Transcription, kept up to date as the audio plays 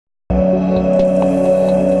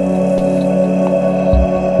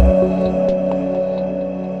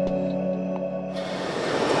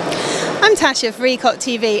Natasha for ECOC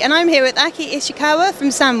TV, and I'm here with Aki Ishikawa from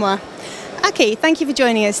Sanwa. Aki, thank you for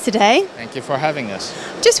joining us today. Thank you for having us.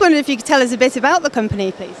 Just wondered if you could tell us a bit about the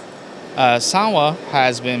company, please. Sanwa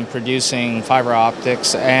has been producing fiber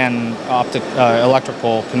optics and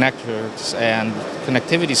electrical connectors and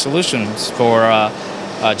connectivity solutions for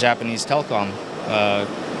Japanese telecom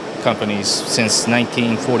companies since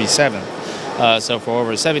 1947. So for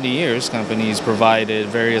over 70 years, companies provided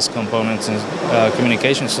various components and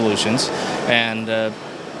communication solutions, and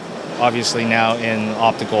obviously now in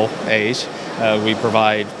optical age, we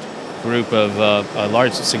provide a group of a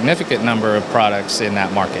large, significant number of products in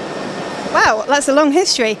that market. Wow, that's a long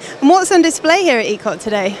history. And what's on display here at ECOC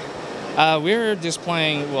today? We're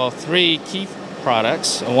displaying, well, three key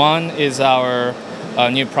products. One is our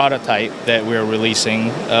new prototype that we're releasing,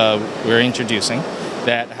 introducing,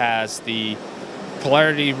 that has the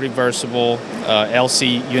polarity reversible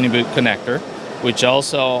LC Uniboot connector, which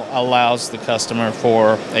also allows the customer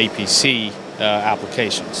for APC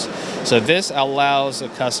applications. So this allows a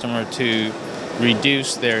customer to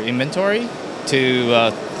reduce their inventory,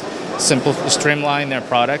 to streamline their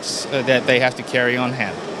products that they have to carry on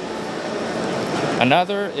hand.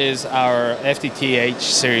 Another is our FTTH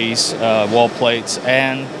series wall plates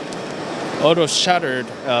and auto-shuttered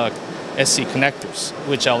SC connectors,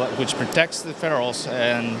 which protects the ferrules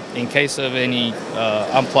and in case of any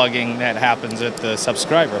unplugging that happens at the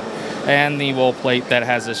subscriber, and the wall plate that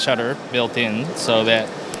has a shutter built in so that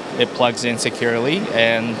it plugs in securely,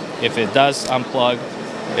 and if it does unplug,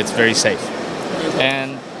 it's very safe.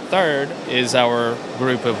 And third is our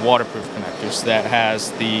group of waterproof connectors that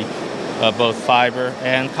has the both fiber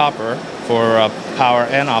and copper for power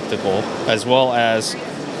and optical, as well as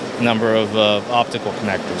number of optical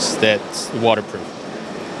connectors that's waterproof.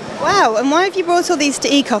 Wow, and why have you brought all these to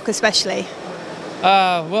ECOC especially?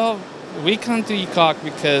 Well, we come to ECOC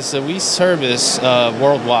because we service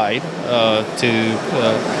worldwide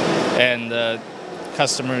and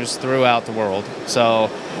customers throughout the world.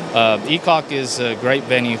 So ECOC is a great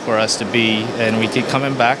venue for us to be, and we keep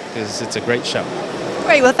coming back because it's a great show.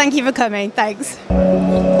 Great, well thank you for coming, thanks.